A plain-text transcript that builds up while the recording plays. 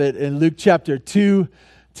In Luke chapter 2,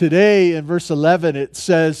 today in verse 11, it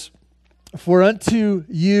says, "For unto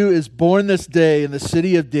you is born this day in the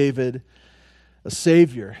city of David a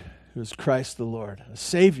Savior, who is Christ the Lord," a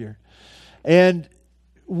Savior. And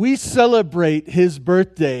we celebrate His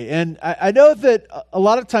birthday. And I know that a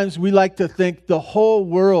lot of times we like to think the whole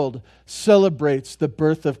world celebrates the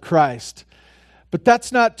birth of Christ. But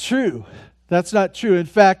that's not true. That's not true. In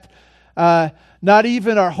fact, not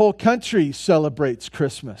even our whole country celebrates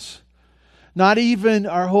Christmas. Not even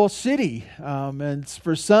our whole city. And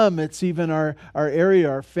for some, it's even our area,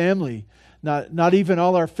 our family. Not even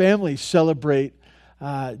all our families celebrate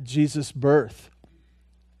Jesus' birth.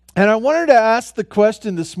 And I wanted to ask the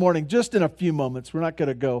question this morning, just in a few moments. We're not going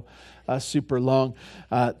to go super long.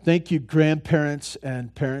 Thank you, grandparents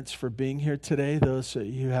and parents, for being here today. Those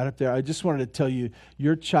you had up there. I just wanted to tell you,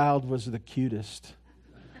 your child was the cutest.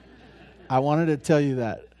 I wanted to tell you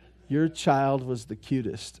that. Your child was the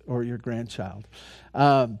cutest, or your grandchild.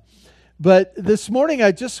 But this morning,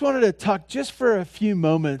 I just wanted to talk just for a few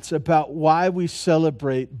moments about why we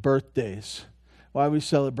celebrate birthdays. Why we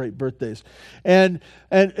celebrate birthdays. And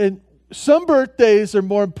some birthdays are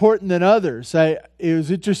more important than others. It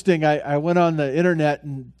was interesting. I went on the internet,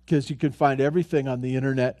 because you can find everything on the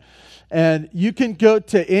internet. And you can go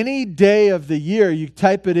to any day of the year, you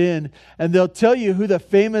type it in, and they'll tell you who the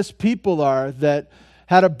famous people are that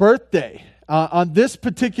had a birthday on this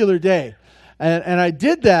particular day. And I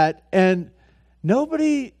did that, and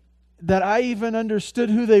nobody that I even understood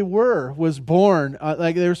who they were was born.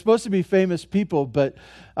 Like, they were supposed to be famous people, but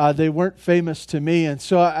they weren't famous to me. And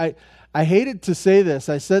so I hated to say this.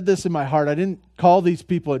 I said this in my heart. I didn't call these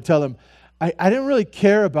people and tell them. I didn't really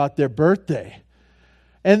care about their birthday.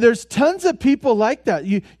 And there's tons of people like that.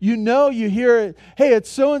 You hear, hey, it's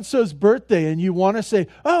so-and-so's birthday, and you want to say,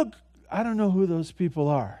 oh, I don't know who those people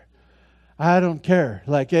are. I don't care.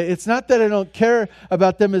 Like, it's not that I don't care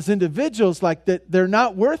about them as individuals, like that they're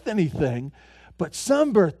not worth anything, but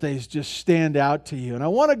some birthdays just stand out to you. And I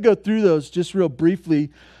want to go through those just real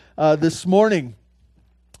briefly this morning.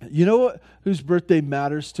 You know whose birthday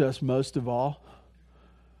matters to us most of all?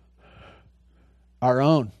 Our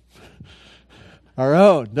own. Our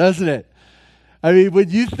own, doesn't it? I mean, when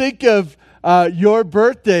you think of your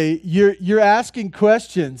birthday, you're asking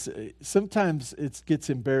questions. Sometimes it gets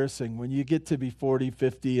embarrassing when you get to be 40,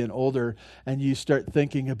 50 and older, and you start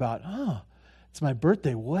thinking about, oh, it's my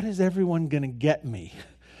birthday. What is everyone going to get me?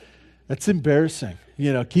 That's embarrassing.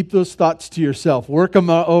 Keep those thoughts to yourself. Work them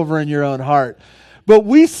over in your own heart. But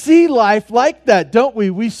we see life like that, don't we?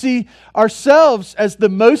 We see ourselves as the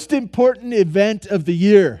most important event of the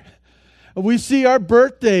year. We see our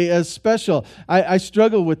birthday as special. I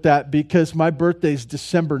struggle with that because my birthday is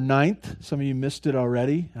December 9th. Some of you missed it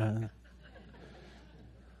already.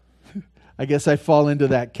 I guess I fall into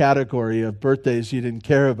that category of birthdays you didn't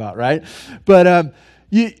care about, right? But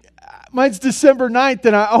mine's December 9th,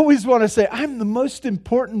 and I always want to say, I'm the most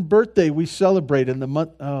important birthday we celebrate in the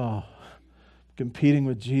month. Oh, competing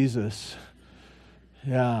with Jesus.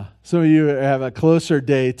 Yeah, some of you have a closer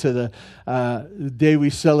day to the day we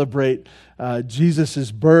celebrate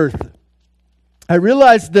Jesus' birth. I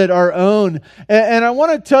realize that our own, and I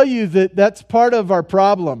want to tell you that that's part of our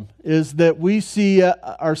problem, is that we see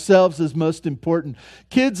ourselves as most important.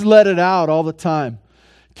 Kids let it out all the time.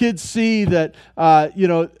 Kids see that,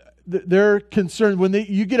 they're concerned. When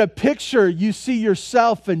you get a picture, you see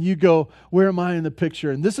yourself and you go, where am I in the picture?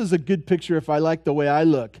 And this is a good picture if I like the way I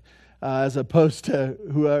look. As opposed to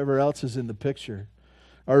whoever else is in the picture,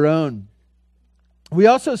 our own. We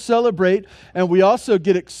also celebrate and we also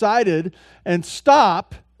get excited and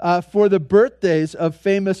stop for the birthdays of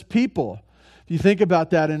famous people. If you think about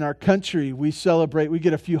that, in our country, we celebrate, we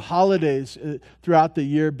get a few holidays throughout the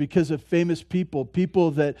year because of famous people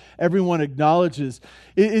that everyone acknowledges.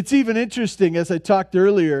 It's even interesting, as I talked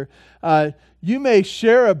earlier, you may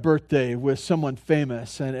share a birthday with someone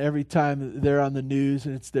famous, and every time they're on the news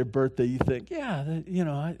and it's their birthday, you think,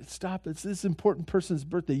 stop, it's this important person's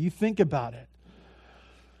birthday. You think about it.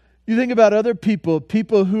 You think about other people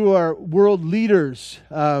who are world leaders.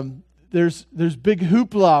 There's big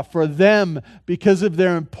hoopla for them because of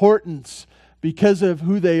their importance, because of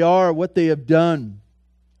who they are, what they have done.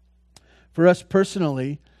 For us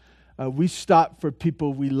personally, we stop for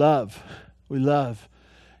people we love. We love.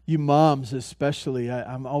 You moms especially,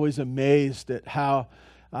 I'm always amazed at how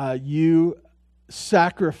you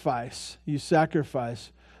sacrifice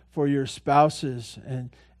for your spouses and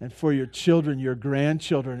for your children, your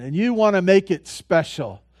grandchildren, and you want to make it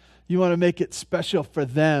special. You want to make it special for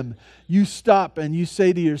them. You stop and you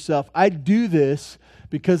say to yourself, I do this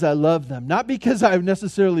because I love them. Not because I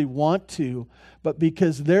necessarily want to, but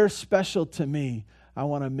because they're special to me. I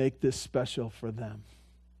want to make this special for them.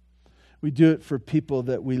 We do it for people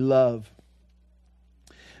that we love.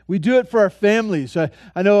 We do it for our families.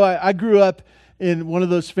 I know I grew up in one of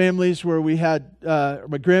those families where we had,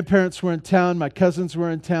 my grandparents were in town, my cousins were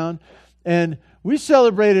in town, and we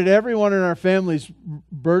celebrated everyone in our family's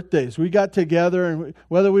birthdays. We got together, and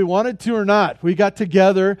whether we wanted to or not, we got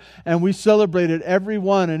together and we celebrated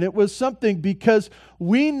everyone. And it was something because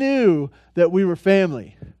we knew that we were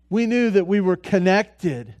family. We knew that we were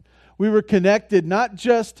connected. We were connected not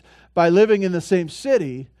just by living in the same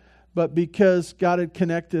city, but because God had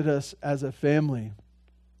connected us as a family.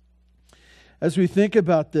 As we think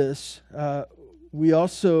about this, we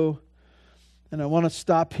also... And I want to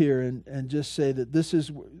stop here and just say that this is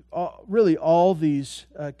really all these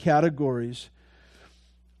categories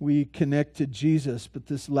we connect to Jesus. But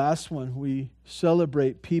this last one, we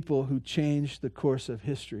celebrate people who changed the course of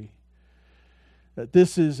history. That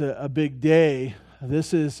this is a big day.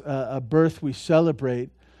 This is a birth we celebrate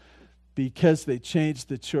because they changed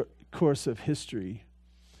the course of history.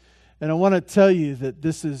 And I want to tell you that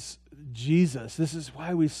this is Jesus. This is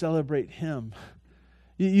why we celebrate Him.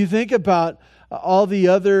 You think about all the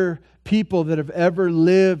other people that have ever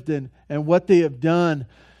lived and what they have done,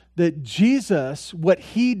 that Jesus, what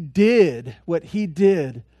He did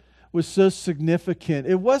was so significant.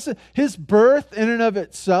 It wasn't, His birth in and of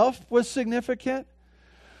itself was significant,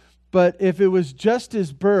 but if it was just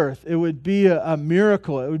His birth, it would be a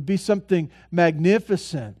miracle. It would be something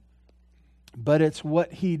magnificent. But it's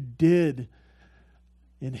what He did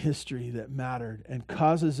in history that mattered and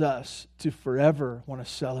causes us to forever want to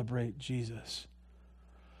celebrate Jesus.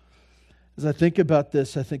 As I think about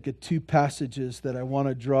this, I think of two passages that I want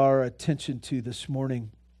to draw our attention to this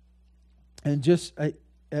morning. And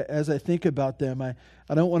as I think about them, I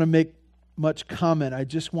don't want to make much comment. I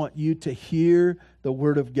just want you to hear the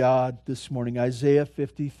Word of God this morning. Isaiah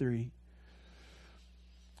 53.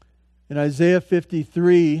 In Isaiah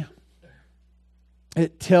 53,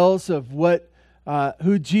 it tells of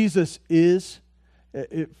who Jesus is.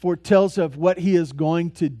 It foretells of what He is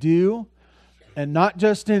going to do, and not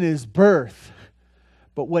just in His birth,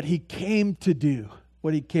 but what He came to do.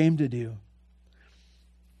 What He came to do.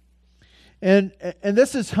 And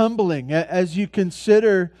this is humbling as you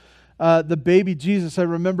consider the baby Jesus. I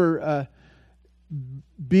remember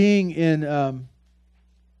being in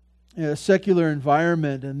a secular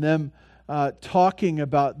environment and them talking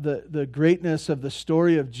about the greatness of the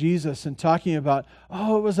story of Jesus and talking about,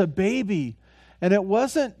 it was a baby. And it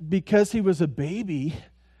wasn't because He was a baby.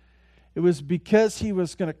 It was because He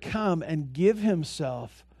was going to come and give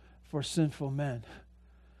Himself for sinful men,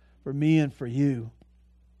 for me and for you.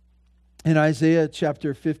 In Isaiah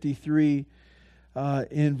chapter 53,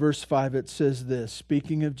 in verse 5, it says this,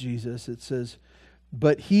 speaking of Jesus, it says,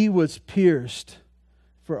 "But He was pierced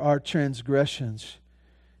for our transgressions.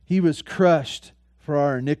 He was crushed for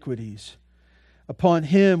our iniquities. Upon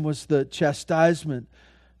Him was the chastisement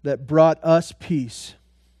that brought us peace,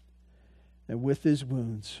 and with His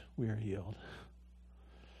wounds we are healed."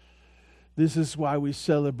 This is why we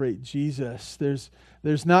celebrate Jesus.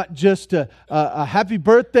 There's not just a happy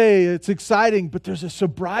birthday, it's exciting, but there's a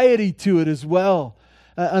sobriety to it as well,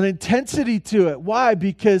 an intensity to it. Why?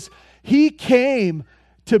 Because He came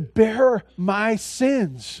to bear my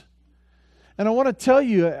sins. And I want to tell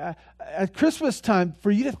you, at Christmas time,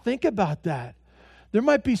 for you to think about that. There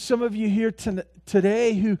might be some of you here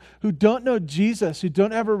today who don't know Jesus, who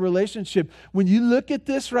don't have a relationship. When you look at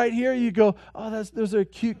this right here, you go, those are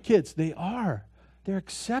cute kids. They are. They're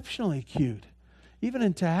exceptionally cute. Even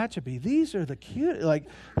in Tehachapi, these are the cute,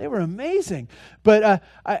 they were amazing. But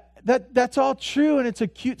that's all true, and it's a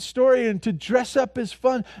cute story, and to dress up is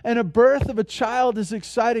fun, and a birth of a child is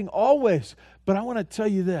exciting always. But I want to tell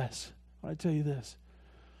you this.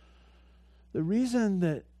 The reason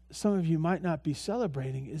that some of you might not be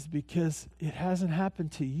celebrating is because it hasn't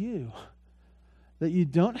happened to you. That you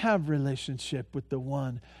don't have relationship with the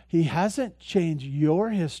one. He hasn't changed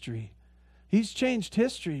your history. He's changed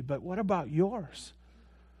history, but what about yours?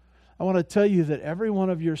 I want to tell you that every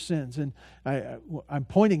one of your sins, and I'm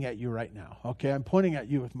pointing at you right now, okay? I'm pointing at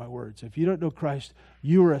you with my words. If you don't know Christ,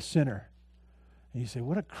 you are a sinner. And you say,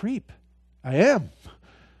 what a creep. I am.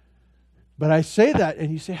 But I say that,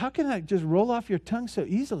 and you say, how can that just roll off your tongue so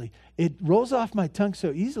easily? It rolls off my tongue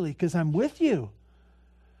so easily because I'm with you.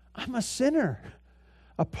 I'm a sinner.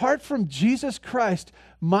 Apart from Jesus Christ,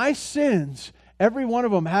 my sins, every one of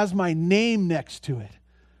them has my name next to it.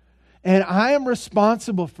 And I am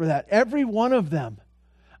responsible for that. Every one of them.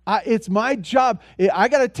 It's my job. I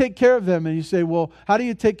got to take care of them. And you say, well, how do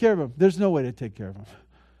you take care of them? There's no way to take care of them.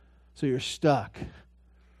 So you're stuck.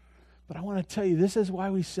 But I want to tell you, this is why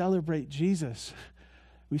we celebrate Jesus.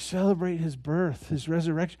 We celebrate His birth, His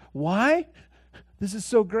resurrection. Why? This is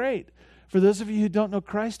so great. For those of you who don't know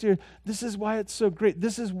Christ here, this is why it's so great.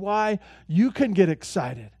 This is why you can get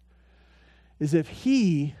excited. Is if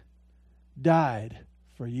He died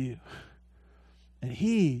for you. And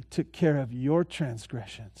He took care of your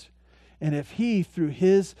transgressions. And if He, through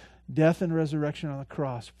His death and resurrection on the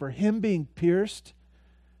cross, for Him being pierced,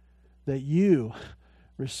 that you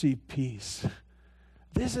receive peace.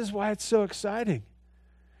 This is why it's so exciting.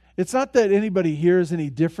 It's not that anybody here is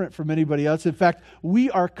any different from anybody else. In fact,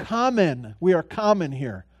 we are common. We are common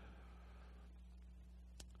here.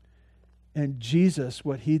 And Jesus,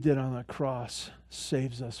 what He did on the cross,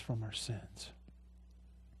 saves us from our sins.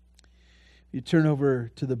 You turn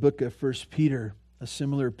over to the book of 1 Peter, a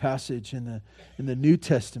similar passage in the New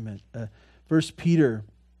Testament. 1 Peter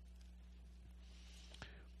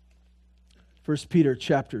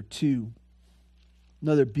chapter 2,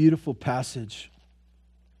 another beautiful passage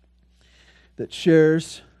that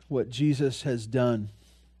shares what Jesus has done.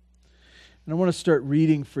 And I want to start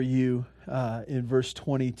reading for you in verse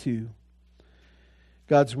 22.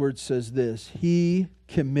 God's word says this: He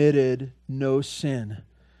committed no sin,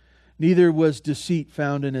 neither was deceit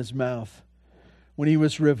found in His mouth. When He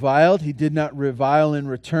was reviled, He did not revile in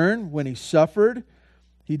return. When He suffered,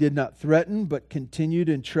 He did not threaten, but continued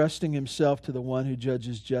entrusting Himself to the one who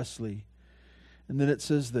judges justly. And then it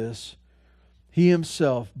says this: He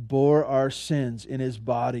Himself bore our sins in His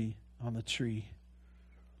body on the tree.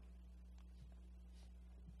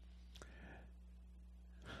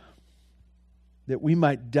 That we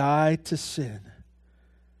might die to sin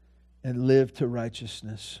and live to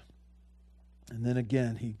righteousness. And then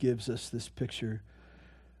again, He gives us this picture.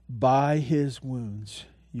 By His wounds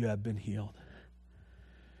you have been healed.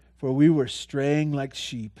 For we were straying like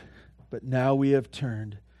sheep, but now we have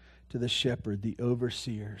turned to the shepherd, the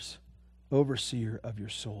overseer of your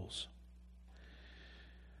souls.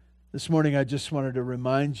 This morning I just wanted to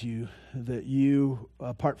remind you that you,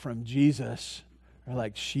 apart from Jesus, are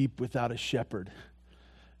like sheep without a shepherd.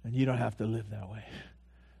 And you don't have to live that way.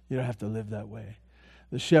 You don't have to live that way.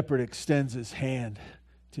 The shepherd extends his hand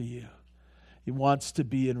to you. He wants to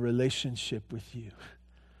be in relationship with you.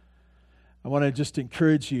 I want to just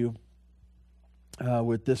encourage you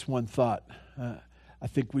with this one thought. I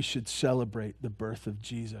think we should celebrate the birth of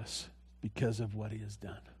Jesus because of what He has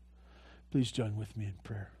done. Please join with me in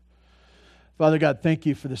prayer. Father God, thank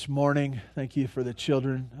You for this morning. Thank You for the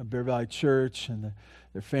children of Bear Valley Church and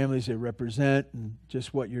their families they represent and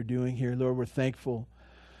just what You're doing here. Lord, we're thankful.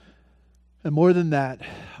 And more than that,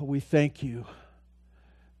 we thank You,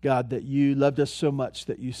 God, that You loved us so much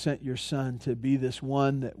that You sent Your Son to be this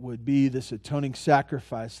one that would be this atoning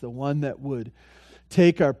sacrifice, the one that would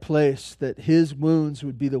take our place, that His wounds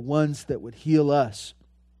would be the ones that would heal us.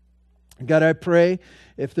 And God, I pray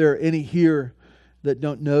if there are any here that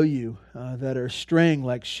don't know You, that are straying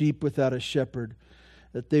like sheep without a shepherd,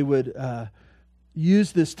 that they would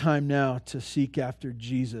use this time now to seek after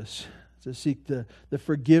Jesus, to seek the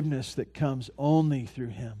forgiveness that comes only through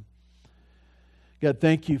Him. God,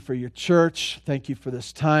 thank You for Your church. Thank You for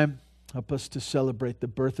this time. Help us to celebrate the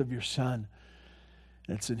birth of Your Son.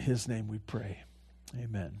 And it's in His name we pray.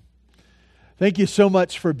 Amen. Thank you so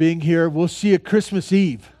much for being here. We'll see you Christmas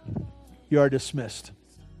Eve. You are dismissed.